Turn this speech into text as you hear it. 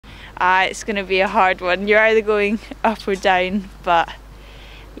It's going to be a hard one. You're either going up or down, but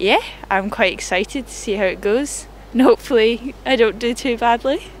yeah, I'm quite excited to see how it goes, and hopefully I don't do too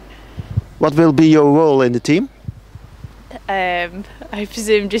badly. What will be your role in the team? I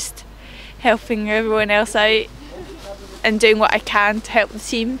presume just helping everyone else out and doing what I can to help the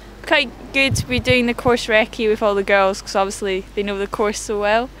team. Quite good to be doing the course recce with all the girls, because obviously they know the course so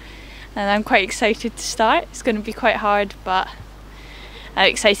well, and I'm quite excited to start. It's going to be quite hard, but I'm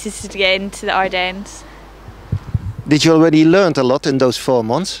excited to get into the Ardennes. Did you already learn a lot in those 4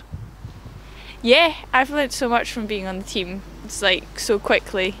 months? Yeah, I've learned so much from being on the team. It's like so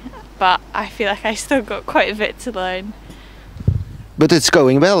quickly, but I feel like I still got quite a bit to learn. But it's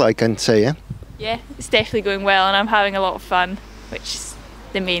going well, I can say, eh? Yeah, it's definitely going well, and I'm having a lot of fun, which is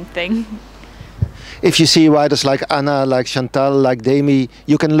the main thing. If you see riders like Anna, like Chantal, like Demi,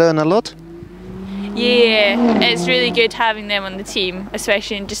 you can learn a lot? Yeah, it's really good having them on the team,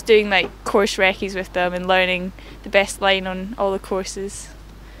 especially in just doing like course recce's with them and learning the best line on all the courses.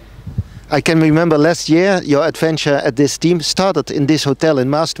 I can remember last year your adventure at this team started in this hotel in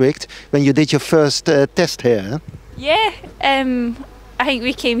Maastricht when you did your first test here. Huh? Yeah, I think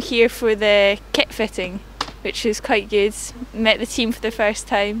we came here for the kit fitting, which was quite good. Met the team for the first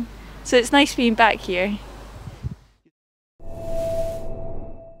time, so it's nice being back here.